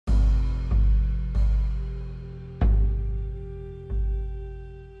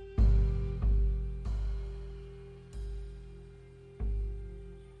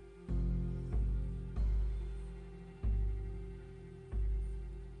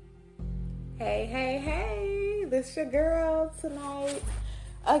Hey, this your girl tonight.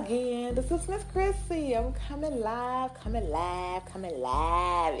 Again, this is Miss Chrissy. I'm coming live,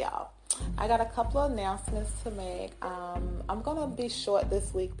 y'all. I got a couple of announcements to make. I'm going to be short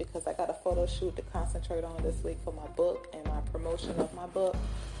this week because I got a photo shoot to concentrate on this week for my book and my promotion of my book.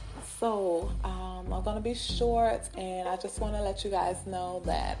 So I'm going to be short, and I just want to let you guys know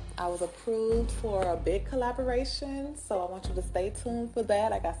that I was approved for a big collaboration. So I want you to stay tuned for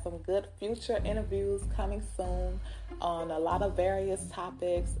that. I got some good future interviews coming soon on a lot of various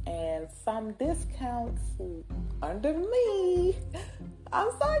topics and some discounts under me. I'm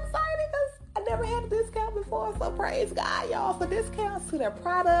so excited because I never had a discount before. So praise God, y'all, for discounts to their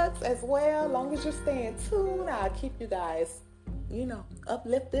products as well. As long as you're staying tuned, I'll keep you guys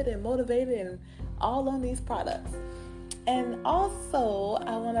uplifted and motivated and all on these products. And also,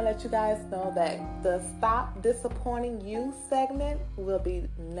 I want to let you guys know that the Stop Disappointing You segment will be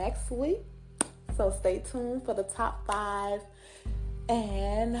next week. So stay tuned for the top 5.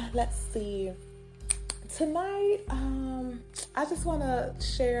 And let's see. Tonight, I just want to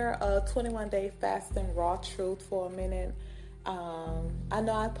share a 21-day fasting raw truth for a minute. I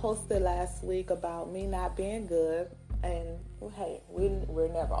know I posted last week about me not being good. And hey, we're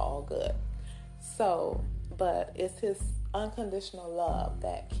never all good. So, but it's His unconditional love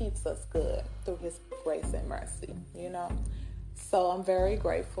that keeps us good through His grace and mercy, So I'm very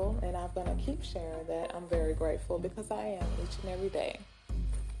grateful, and I'm going to keep sharing that. I'm very grateful because I am each and every day.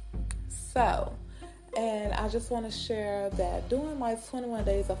 So, and I just want to share that during my 21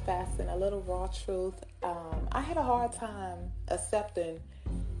 days of fasting, a little raw truth, I had a hard time accepting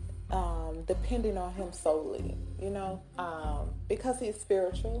depending on Him solely, because He's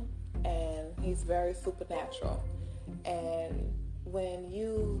spiritual and He's very supernatural. And when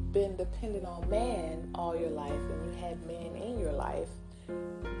you've been dependent on man all your life and you had man in your life,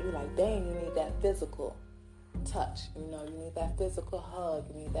 you're like, dang, you need that physical touch. You need that physical hug.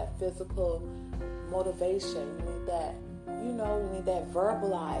 You need that physical motivation. You need that, you need that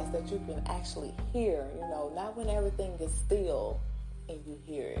verbalized that you can actually hear, not when everything is still and you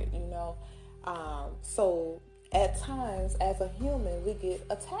hear it, so at times as a human we get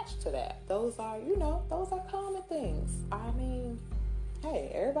attached to that. Those are common things. I mean,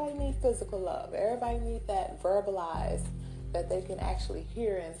 hey, everybody needs physical love. Everybody needs that verbalized that they can actually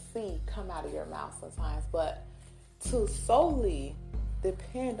hear and see come out of your mouth sometimes. But to solely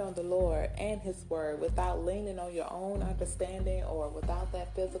depend on the Lord and His word without leaning on your own understanding or without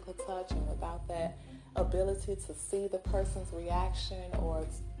that physical touch and without that ability to see the person's reaction or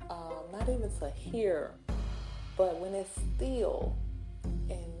not even to hear, but when it's still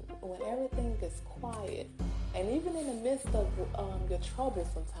and when everything is quiet, and even in the midst of your trouble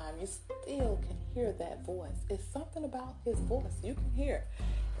sometimes, you still can hear that voice. It's something about His voice. You can hear.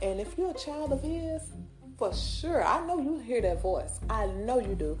 And if you're a child of His, for sure, I know you hear that voice. I know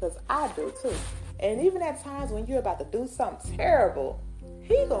you do, because I do too. And even at times when you're about to do something terrible,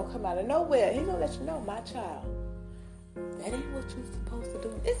 He gonna come out of nowhere. He gonna let you know, my child, that ain't what you're supposed to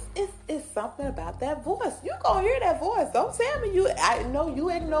do. It's something about that voice. You gonna hear that voice. Don't tell me I know you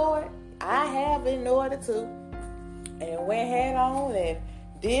ignore it. I have ignored it too. And went head on and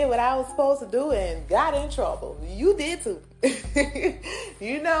did what I was supposed to do and got in trouble. You did too.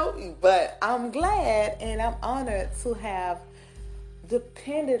 But I'm glad and I'm honored to have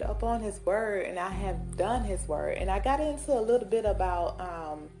depended upon His word, and I have done His word. And I got into a little bit about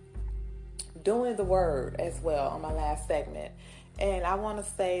doing the word as well on my last segment. And I want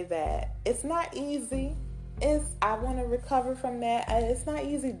to say that it's not easy. I want to recover from that. It's not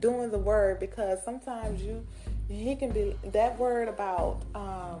easy doing the word because sometimes He can be that word about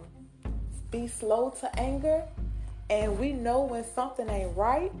be slow to anger, and we know when something ain't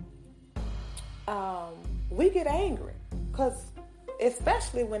right. We get angry because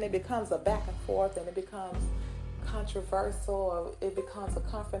especially when it becomes a back and forth and it becomes controversial or it becomes a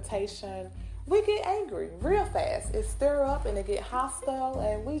confrontation, we get angry real fast. It stir up and it get hostile,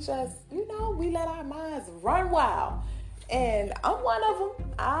 and we just, we let our minds run wild. And I'm one of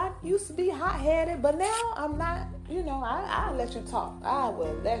them. I used to be hot-headed, but now I'm not, I'll let you talk. I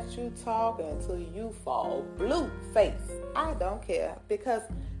will let you talk until you fall blue face. I don't care, because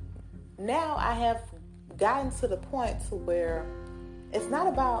now I have gotten to the point to where it's not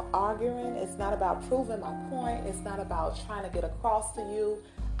about arguing. It's not about proving my point. It's not about trying to get across to you.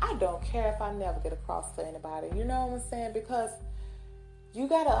 I don't care if I never get across to anybody. You know what I'm saying? Because you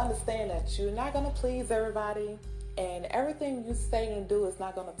got to understand that you're not going to please everybody. And everything you say and do is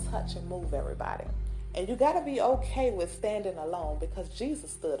not going to touch and move everybody. And you got to be okay with standing alone, because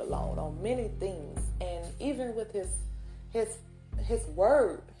Jesus stood alone on many things. And even with his his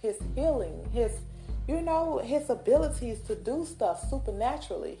word, his healing, his abilities to do stuff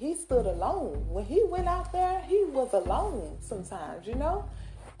supernaturally. He stood alone. When he went out there, he was alone sometimes,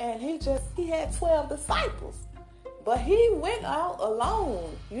 and he had 12 disciples, but he went out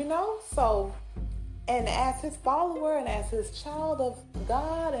alone, so, and as his follower and as his child of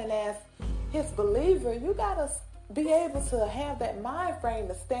God and as his believer, you gotta be able to have that mind frame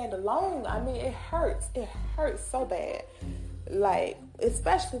to stand alone. I mean, it hurts so bad, like,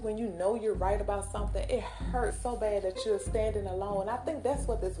 especially when you know you're right about something. It hurts so bad that you're standing alone. I think that's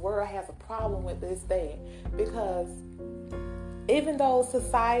what this world has a problem with this day, because even though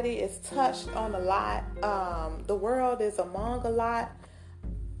society is touched on a lot, the world is among a lot,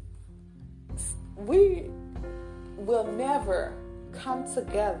 we will never come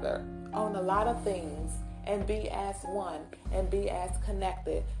together on a lot of things and be as one and be as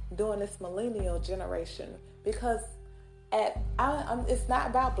connected during this millennial generation, because it's not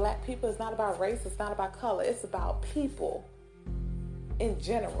about black people, it's not about race, it's not about color, it's about people in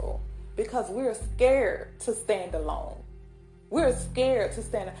general, because we're scared to stand alone. We're scared to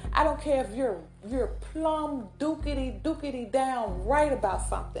stand. I don't care if you're plumb dookity down right about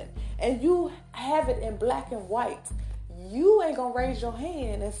something and you have it in black and white. You ain't gonna raise your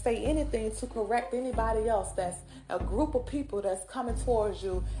hand and say anything to correct anybody else that's a group of people that's coming towards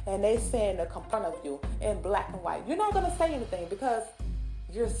you and they saying to confront of you in black and white. You're not gonna say anything because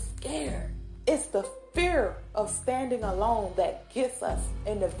you're scared. It's the fear of standing alone that gets us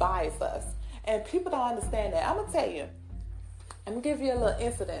and divides us. And people don't understand that. I'm gonna tell you. I'm gonna give you a little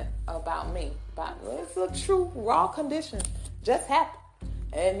incident about me. It's a true raw condition. Just happened.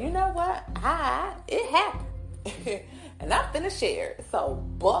 And you know what? It happened. And I'm finna share it. So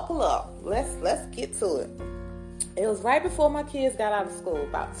buckle up. Let's get to it. It was right before my kids got out of school,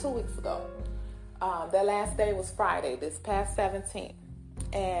 about 2 weeks ago. Their last day was Friday, this past 17th.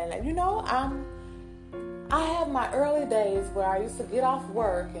 And I have my early days where I used to get off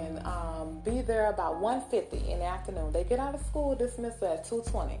work and be there about 1:50 in the afternoon. They get out of school dismissal at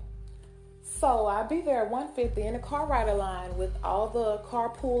 2:20. So I'd be there at 1:50 in the car rider line with all the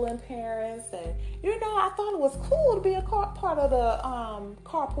carpooling parents. And, I thought it was cool to be a part of the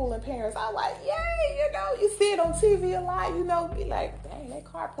carpooling parents. I was like, yay, you see it on TV a lot, be like, dang, they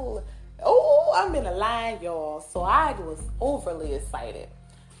carpooling. Oh, I'm in a line, y'all. So I was overly excited.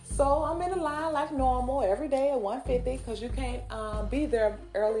 So I'm in a line like normal every day at 1:50 because you can't be there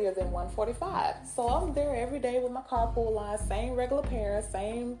earlier than 1:45. So I'm there every day with my carpool line, same regular parents,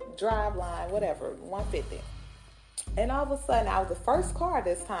 same drive line, whatever, 1:50. And all of a sudden, I was the first car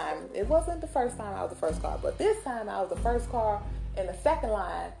this time. It wasn't the first time I was the first car, but this time I was the first car in the second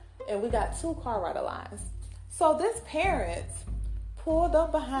line, and we got 2 car rider lines. So this parent pulled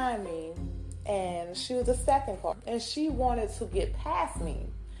up behind me, and she was the second car, and she wanted to get past me.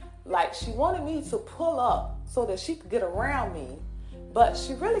 Like, she wanted me to pull up so that she could get around me, but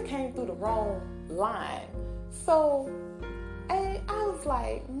she really came through the wrong line. So, I was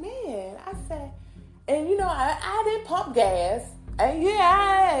like, man, I said, and I didn't pump gas. And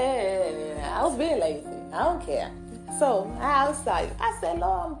I was being lazy. I don't care. So I was like, I said,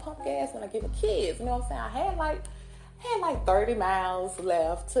 Lord, I'm gonna pump gas when I get the kids. You know what I'm saying? I had like 30 miles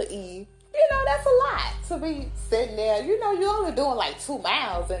left to eat. That's a lot to be sitting there. You're only doing like 2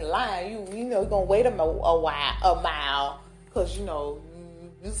 miles in line. You're gonna wait a mile, because you're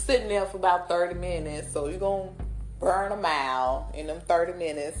sitting there for about 30 minutes. So you're gonna burn a mile in them 30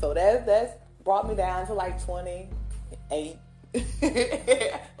 minutes. So that's brought me down to like 28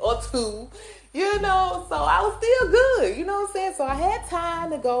 or 2. So I was still good. You know what I'm saying? So I had time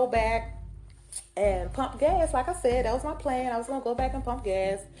to go back and pump gas. Like I said, that was my plan. I was gonna go back and pump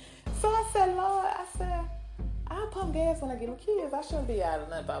gas. So I said, Lord, I'll pump gas when I get my kids. I shouldn't be out of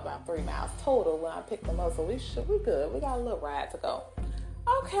nothing about 3 miles total when I pick them up. So we good. We got a little ride to go.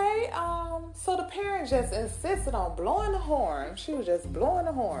 Okay. So the parent just insisted on blowing the horn. She was just blowing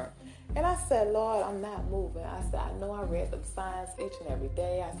the horn. And I said, Lord, I'm not moving. I said, I know I read the signs each and every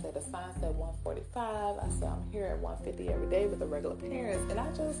day. I said, the sign said 1:45. I said, I'm here at 1:50 every day with the regular parents. And I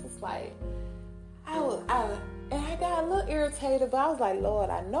just was like, and I got a little irritated, but I was like, Lord,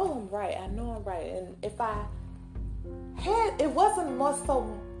 I know I'm right. And if I had, it wasn't much so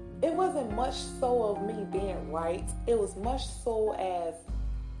of me being right. It was much so as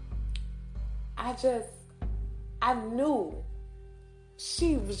I knew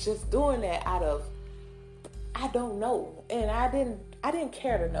she was just doing that out of, I don't know. And I didn't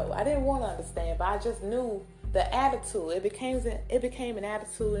care to know. I didn't want to understand, but I just knew the attitude. It became an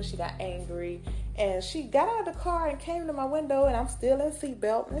attitude, and she got angry. And she got out of the car and came to my window, and I'm still in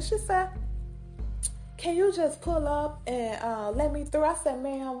seatbelt. And she said, can you just pull up and let me through? I said,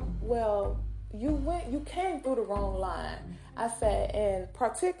 ma'am, well, you came through the wrong line. I said, and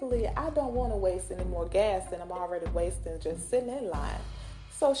particularly, I don't want to waste any more gas than I'm already wasting just sitting in line.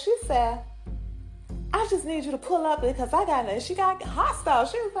 So she said, I just need you to pull up because I got it. She got hostile.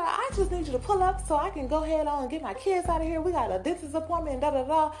 She was like, I just need you to pull up so I can go ahead on and get my kids out of here. We got a dentist appointment and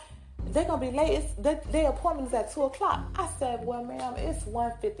da-da-da. They're going to be late. Their appointment is at 2 o'clock. I said, well, ma'am, it's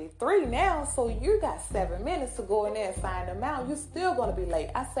 1:53 now, so you got 7 minutes to go in there and sign them out. You're still going to be late.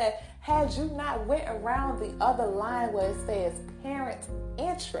 I said, had you not went around the other line where it says parent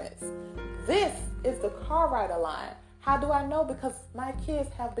entrance, this is the car rider line. How do I know? Because my kids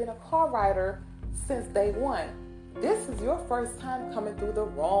have been a car rider since day one. This is your first time coming through the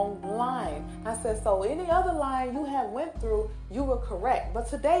wrong line. I said, so any other line you have went through, you were correct. But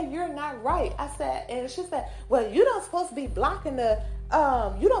today you're not right. I said, and she said, well, you don't supposed to be blocking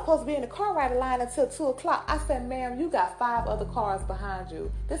you don't supposed to be in the car rider line until 2 o'clock. I said, ma'am, you got 5 other cars behind you.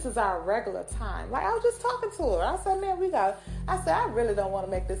 This is our regular time. Like, I was just talking to her. I said, ma'am, I really don't want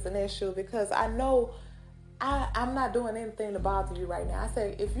to make this an issue because I know I'm not doing anything to bother you right now. I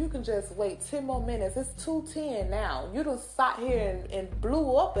said, if you can just wait 10 more minutes, it's 2:10 now. You done sat here and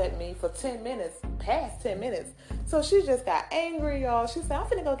blew up at me for 10 minutes, past 10 minutes. So she just got angry, y'all. She said, I'm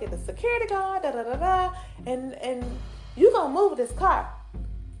finna go get the security guard, da-da-da-da, and you gonna move this car.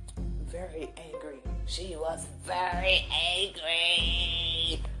 Very angry. She was very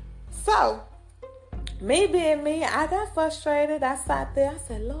angry. So, me being me, I got frustrated. I sat there. I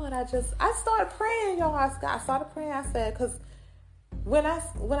said, Lord, I started praying, y'all. I started praying. I said, because when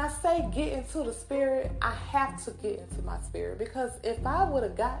I say get into the spirit, I have to get into my spirit. Because if I would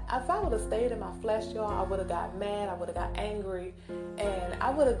have stayed in my flesh, y'all, I would have got mad. I would have got angry. And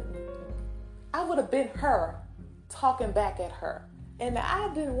I would have been her talking back at her. And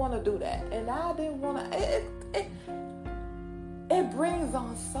I didn't want to do that. And I didn't want to. It brings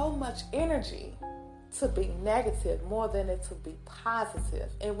on so much energy to be negative more than it to be positive.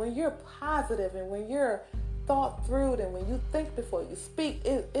 And when you're positive and when you're thought through and when you think before you speak,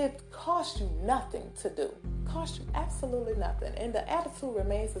 it costs you nothing to do. It costs you absolutely nothing. And the attitude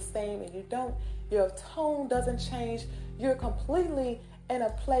remains the same and your tone doesn't change. You're completely in a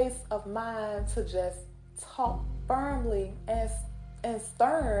place of mind to just talk firmly and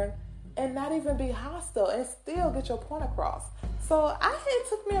stern and not even be hostile and still get your point across. So it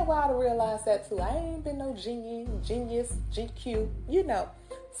took me a while to realize that too. I ain't been no genius, GQ, you know.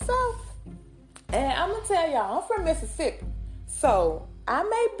 So, and I'm going to tell y'all, I'm from Mississippi. So, I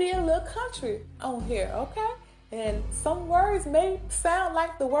may be a little country on here, okay? And some words may sound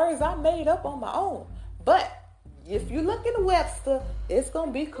like the words I made up on my own. But if you look in the Webster, it's going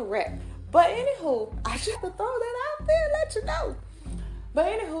to be correct. But anywho, I just have to throw that out there and let you know. But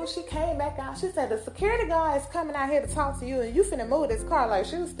anywho, she came back out. She said, the security guard is coming out here to talk to you and you finna move this car. Like,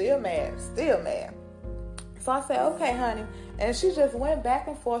 she was still mad. So I said, okay, honey. And she just went back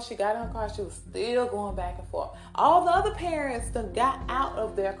and forth. She got in her car. She was still going back and forth. All the other parents done got out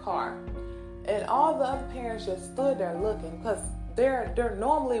of their car. And all the other parents just stood there looking. Because they're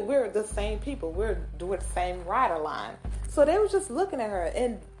normally, we're the same people. We're doing the same rider line. So they were just looking at her.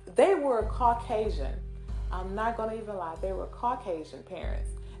 And they were Caucasian. I'm not going to even lie. They were Caucasian parents.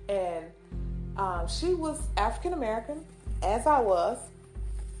 And she was African American, as I was.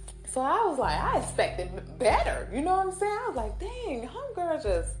 So I was like, I expected better. You know what I'm saying? I was like, dang,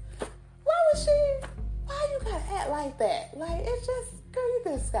 homegirl why you got to act like that? Like, it's just, girl, you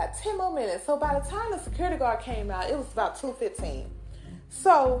just got 10 more minutes. So by the time the security guard came out, it was about 2:15.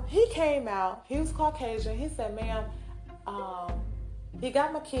 So he came out. He was Caucasian. He said, ma'am, he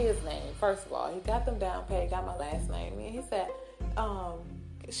got my kid's name, first of all. He got them down paid, got my last name. And he said,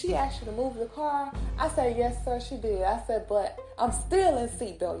 she asked you to move the car? I said, yes, sir, she did. I said, but I'm still in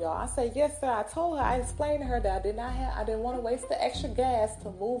seatbelt, y'all. I said, yes, sir. I told her, I explained to her that I didn't want to waste the extra gas to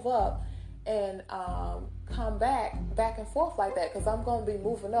move up and come back and forth like that because I'm going to be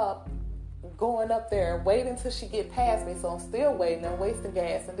moving up, going up there, waiting until she get past me. So I'm still waiting and wasting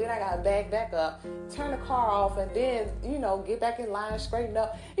gas. And then I got to back up, turn the car off, and then, get back in line, straighten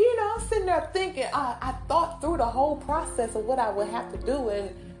up. I'm sitting there thinking, I thought through the whole process of what I would have to do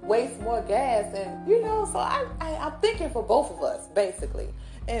and waste more gas. And, so I'm thinking for both of us, basically.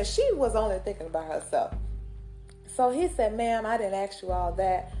 And she was only thinking about herself. So he said, ma'am, I didn't ask you all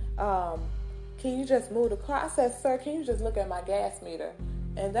that. Can you just move the car? I said, sir, can you just look at my gas meter?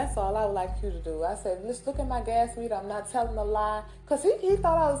 And that's all I would like you to do. I said, let's look at my gas meter. I'm not telling a lie. Because he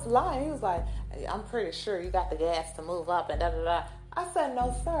thought I was lying. He was like, I'm pretty sure you got the gas to move up and da-da-da. I said,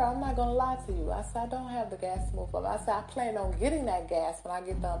 no, sir, I'm not going to lie to you. I said, I don't have the gas to move up. I said, I plan on getting that gas when I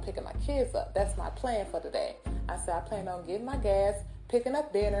get done picking my kids up. That's my plan for today. I said, I plan on getting my gas, picking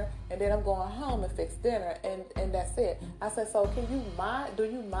up dinner, and then I'm going home and fix dinner, and that's it. I said, so do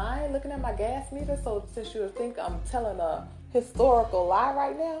you mind looking at my gas meter? So since you think I'm telling a historical lie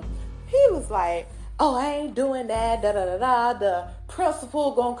right now? He was like, oh, I ain't doing that, da-da-da-da. The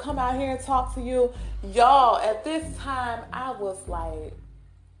principal gonna come out here and talk to you. Y'all, at this time, I was like,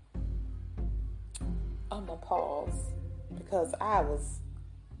 I'm gonna pause because I was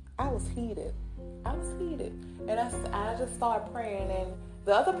heated. I was heated. And I just started praying, and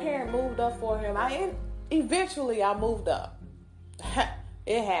the other parent moved up for him. Eventually I moved up.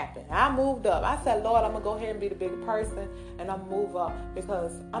 It happened. I moved up. I said, Lord, I'm gonna go ahead and be the bigger person, and I'm gonna move up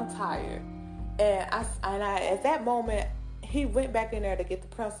because I'm tired. And I at that moment, he went back in there to get the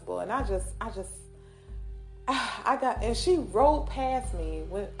principal, and and she rolled past me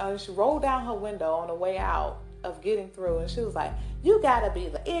when she rolled down her window on the way out of getting through, and she was like, you gotta be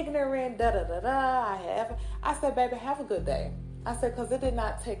the ignorant, da da da da. I said, baby, have a good day. I said, because it did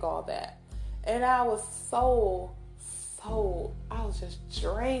not take all that. And I was I was just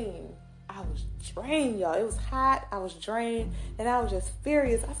drained. I was drained, y'all. It was hot. I was drained, and I was just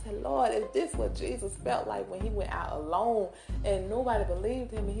furious. I said, Lord, is this what Jesus felt like when he went out alone and nobody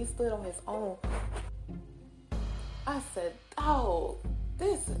believed him and he stood on his own? I said, oh,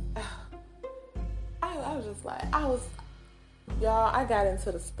 this is... I was just like, y'all, I got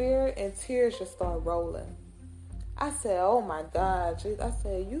into the spirit and tears just started rolling. I said, oh my God, Jesus. I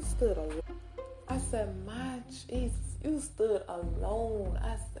said, you stood alone. I said, my Jesus, you stood alone.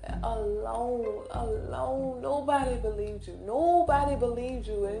 I said, alone. Nobody believed you.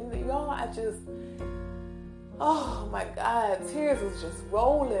 And y'all, oh my God, tears was just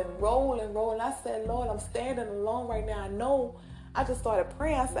rolling. I said, Lord, I'm standing alone right now. I just started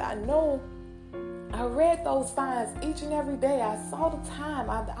praying. I said, I read those signs each and every day. I saw the time.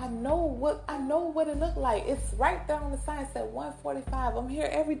 I know what it looked like. It's right there on the sign. It said 1:45. I'm here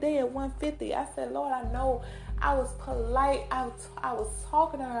every day at 1:50. I said, Lord, I know. I was polite. I was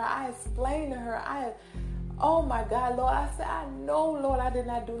talking to her. I explained to her. Oh my God, Lord. I said, I know, Lord, I did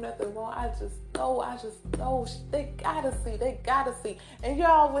not do nothing wrong. I just know. They gotta see. And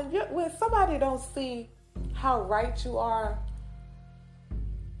y'all, when somebody don't see how right you are,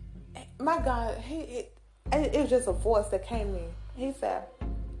 my God, it was just a voice that came to me. He said,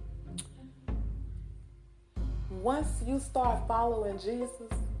 once you start following Jesus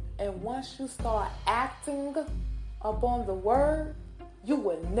and once you start acting upon the word, you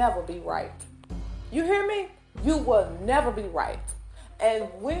will never be right. You hear me? You will never be right. And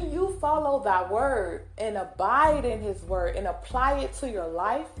when you follow thy word and abide in his word and apply it to your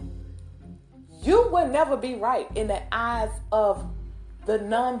life, you will never be right in the eyes of the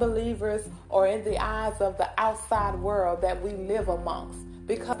non-believers or in the eyes of the outside world that we live amongst,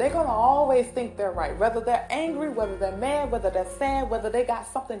 because they're going to always think they're right, whether they're angry, whether they're mad, whether they're sad, whether they got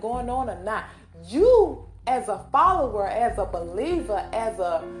something going on or not. You, as a follower, as a believer, as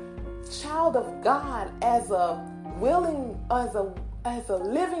a child of God, as a living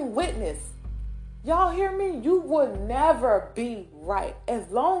witness, y'all hear me? You will never be right. As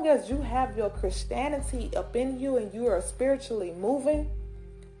long as you have your Christianity up in you and you are spiritually moving,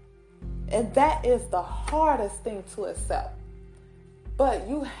 and that is the hardest thing to accept. But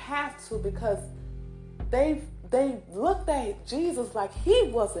you have to, because they looked at Jesus like he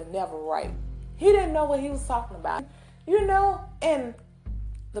wasn't never right. He didn't know what he was talking about. And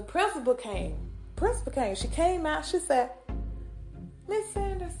the principal came. She came out. She said, Miss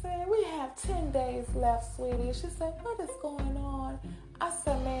Sanderson, we have 10 days left, sweetie. She said, what is going on? I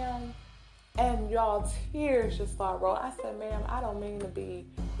said, ma'am, and y'all, tears just started rolling. I said, ma'am, I don't mean to be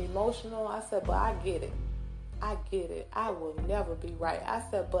emotional. I said, but I get it. I will never be right. I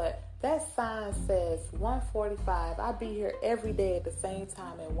said, but that sign says 1:45. I be here every day at the same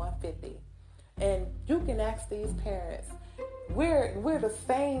time at 1:50. And you can ask these parents. We're the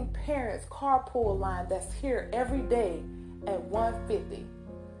same parents' carpool line that's here every day at 1:50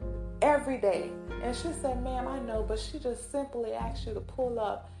 every day. And she said, ma'am, I know, but she just simply asked you to pull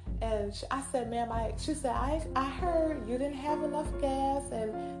up. And I said, ma'am, she said, I heard you didn't have enough gas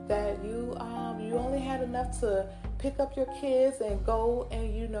and that you only had enough to pick up your kids and go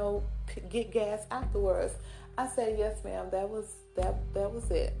and get gas afterwards. I said, yes, ma'am, that was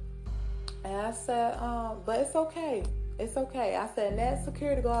it. And I said, but it's okay. I said, and that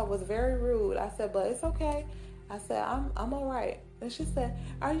security guard was very rude. I said, but it's okay. I said, I'm all right. And she said,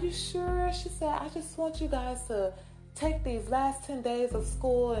 are you sure? She said, I just want you guys to take these last 10 days of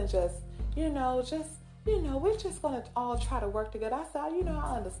school and just we're just going to all try to work together. I said,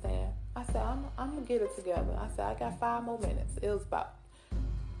 I understand. I said, I'm going to get it together. I said, I got 5 more minutes. It was about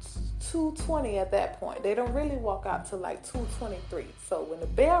 2:20 at that point. They don't really walk out till like 2:23. So when the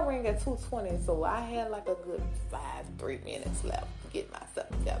bell rang at 2:20, so I had like a good 3 minutes left to get myself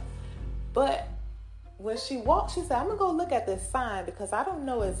together. But when she walked, she said, I'm going to go look at this sign because I don't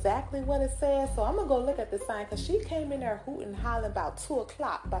know exactly what it says. So I'm going to go look at this sign because she came in there hooting and hollering about 2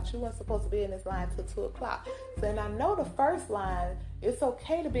 o'clock, about you weren't supposed to be in this line till 2 o'clock. So then I know the first line, it's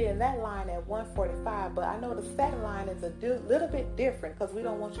okay to be in that line at 1:45, but I know the second line is a little bit different because we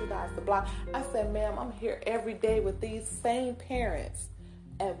don't want you guys to block. I said, ma'am, I'm here every day with these same parents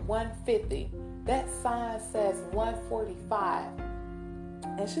at 1:50. That sign says 1:45.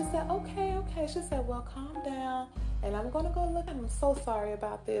 And she said, okay. She said, well, calm down. And I'm going to go look. I'm so sorry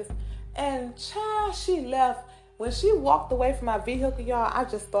about this. And child, she left. When she walked away from my vehicle, y'all, I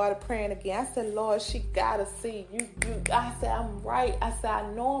just started praying again. I said, Lord, she got to see. I said, I'm right. I said,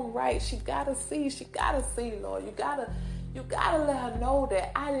 I know I'm right. She got to see. She got to see, Lord. You got to let her know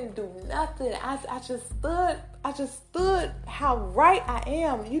that I didn't do nothing. I just stood how right I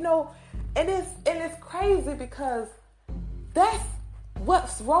am, and it's crazy because that's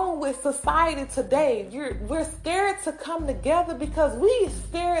what's wrong with society today. We're scared to come together because we're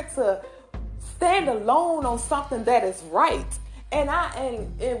scared to stand alone on something that is right. And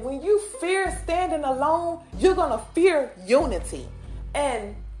when you fear standing alone, you're gonna fear unity.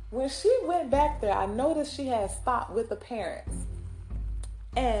 And when she went back there, I noticed she had stopped with the parents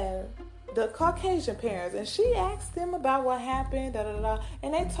and the Caucasian parents, and she asked them about what happened,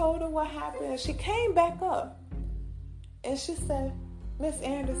 and they told her what happened. And she came back up and she said, Miss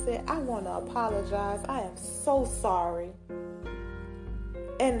Anderson, I want to apologize. I am so sorry.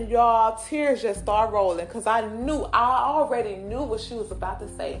 And y'all, tears just started rolling because I already knew what she was about to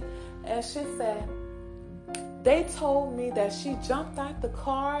say. And she said, they told me that she jumped out the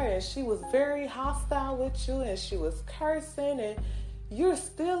car and she was very hostile with you and she was cursing and you're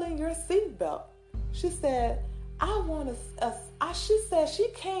still in your seatbelt. She said, she said she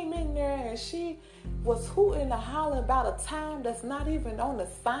came in there and she was hooting and hollering about a time that's not even on the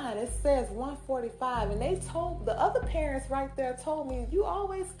sign. It says 1:45, and they told the other parents right there told me you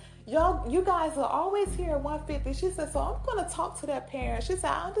guys are always here at 1:50. She said, so I'm going to talk to that parent. She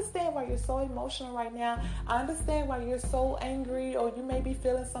said, I understand why you're so emotional right now. I understand why you're so angry or you may be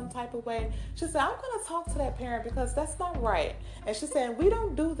feeling some type of way. She said, I'm going to talk to that parent because that's not right. And she said, we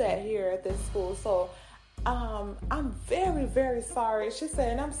don't do that here at this school. So I'm very, very sorry. She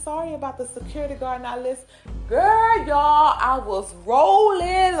said, and I'm sorry about the security guard not listening. Girl, y'all, I was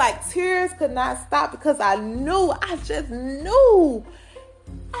rolling like tears could not stop because I just knew.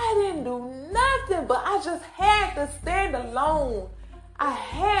 I didn't do nothing, but I just had to stand alone. I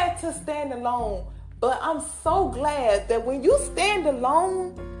had to stand alone. But I'm so glad that when you stand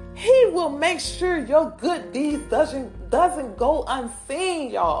alone, He will make sure your good deeds doesn't go unseen,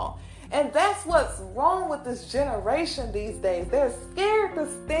 y'all. And that's what's wrong with this generation these days. They're scared to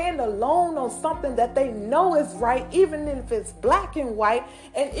stand alone on something that they know is right, even if it's black and white,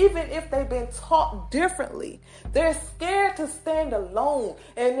 and even if they've been taught differently. They're scared to stand alone.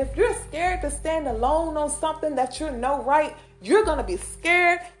 And if you're scared to stand alone on something that you know right, you're going to be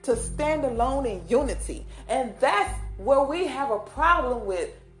scared to stand alone in unity. And that's where we have a problem with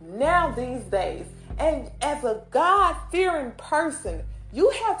now these days. And as a God-fearing person, you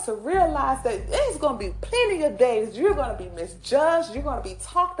have to realize that there's going to be plenty of days you're going to be misjudged, you're going to be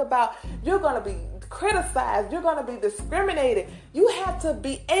talked about, you're going to be criticized, you're going to be discriminated. You have to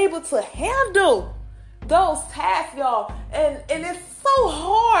be able to handle those tasks, y'all. And it's so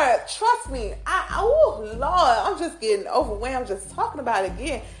hard. Trust me. Oh, Lord, I'm just getting overwhelmed just talking about it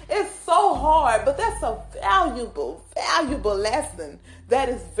again. It's so hard, but that's a valuable lesson that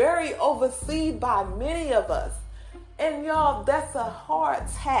is very overseen by many of us. And y'all, that's a hard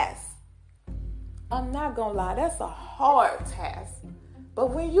task. I'm not gonna lie, that's a hard task.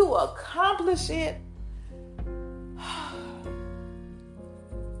 But when you accomplish it,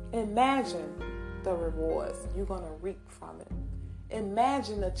 imagine the rewards you're gonna reap from it.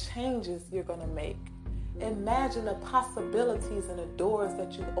 Imagine the changes you're gonna make. Imagine the possibilities and the doors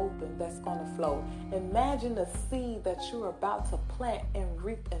that you open that's gonna flow. Imagine the seed that you're about to plant and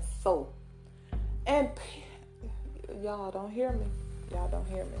reap and sow. And y'all don't hear me.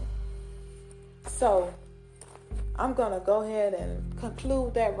 So I'm going to go ahead and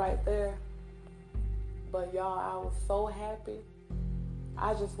conclude that right there. But y'all, I was so happy.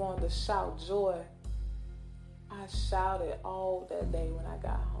 I just wanted to shout joy. I shouted all that day when I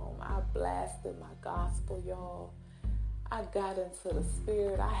got home. I blasted my gospel, y'all. I got into the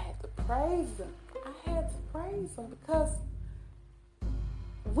spirit. I had to praise Him. I had to praise him because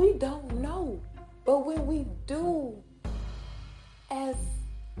we don't know. But when we do, as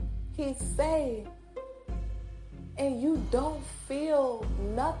he say, and you don't feel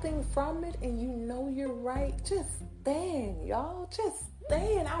nothing from it and you know you're right, just stand, y'all. Just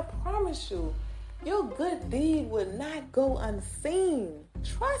stand. I promise you, your good deed will not go unseen.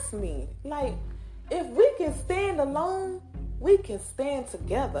 Trust me. Like, if we can stand alone, we can stand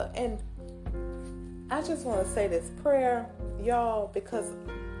together. And I just want to say this prayer, y'all, because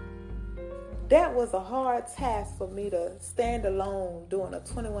that was a hard task for me to stand alone during the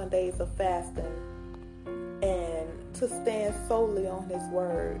 21 days of fasting and to stand solely on his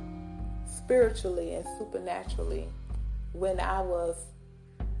word, spiritually and supernaturally, when I was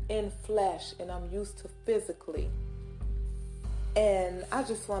in flesh and I'm used to physically. And I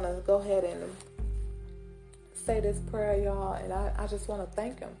just want to go ahead and say this prayer, y'all, and I just want to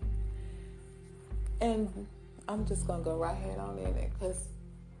thank him. And I'm just going to go right ahead on in it because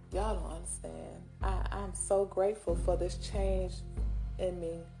y'all don't understand. I'm so grateful for this change in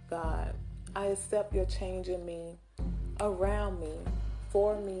me, God. I accept your change in me, around me,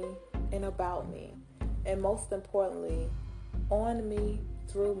 for me, and about me. And most importantly, on me,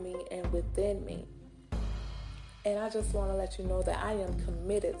 through me, and within me. And I just want to let you know that I am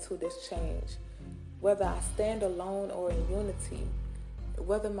committed to this change. Whether I stand alone or in unity,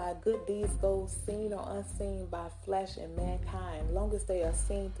 whether my good deeds go seen or unseen by flesh and mankind, long as they are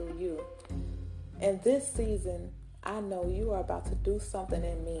seen through you. And this season, I know you are about to do something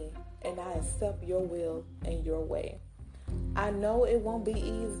in me, and I accept your will and your way. I know it won't be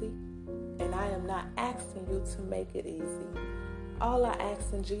easy, and I am not asking you to make it easy. All I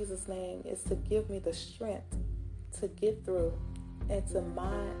ask in Jesus' name is to give me the strength to get through and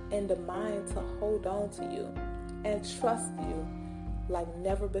the mind to hold on to you and trust you like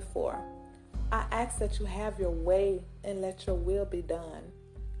never before. I ask that you have your way and let your will be done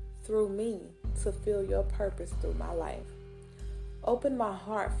through me to fulfill your purpose through my life. Open my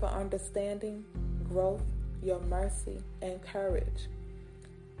heart for understanding, growth, your mercy, and courage.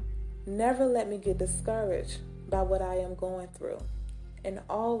 Never let me get discouraged by what I am going through. And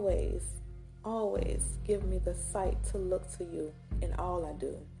always give me the sight to look to you in all I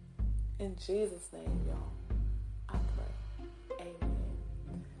do. In Jesus' name, y'all, I pray. Amen.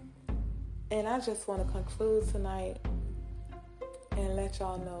 And I just want to conclude tonight and let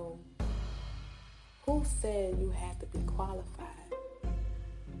y'all know, who said you had to be qualified?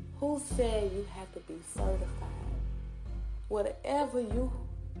 Who said you had to be certified? Whatever you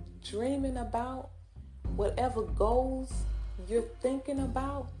dreaming about, whatever goals you're thinking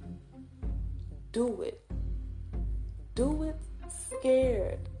about, do it. Do it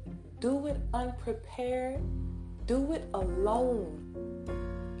scared. Do it unprepared. Do it alone.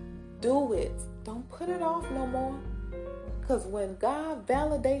 Do it. Don't put it off no more. Because when God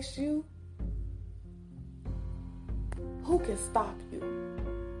validates you, who can stop you?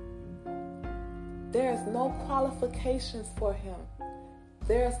 There's no qualifications for him.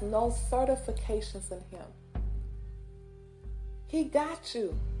 There's no certifications in him. He got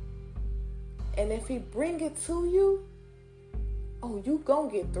you. And if he bring it to you, oh, you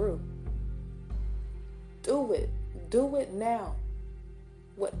gonna get through. Do it. Do it now.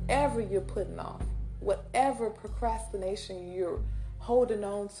 Whatever you're putting off, whatever procrastination you're holding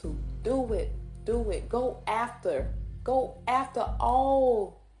on to, do it. Do it. Go after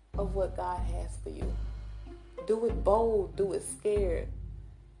all of what God has for you. Do it bold. Do it scared.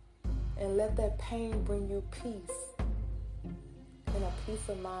 And let that pain bring you peace. And a peace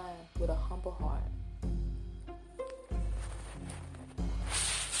of mind with a humble heart.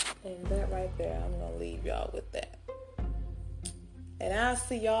 And that right there, I'm going to leave y'all with that. And I'll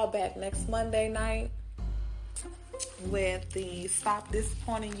see y'all back next Monday night with the Stop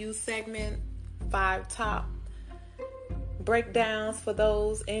Disappointing You segment, 5 top breakdowns for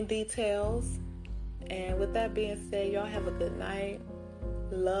those in details. And with that being said, y'all have a good night.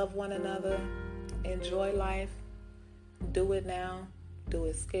 Love one another. Enjoy life. Do it now. Do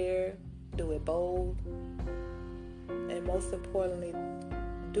it scared. Do it bold. And most importantly,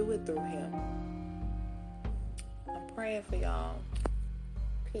 do it through him. I'm praying for y'all.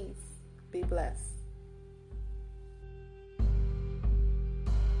 Peace. Be blessed.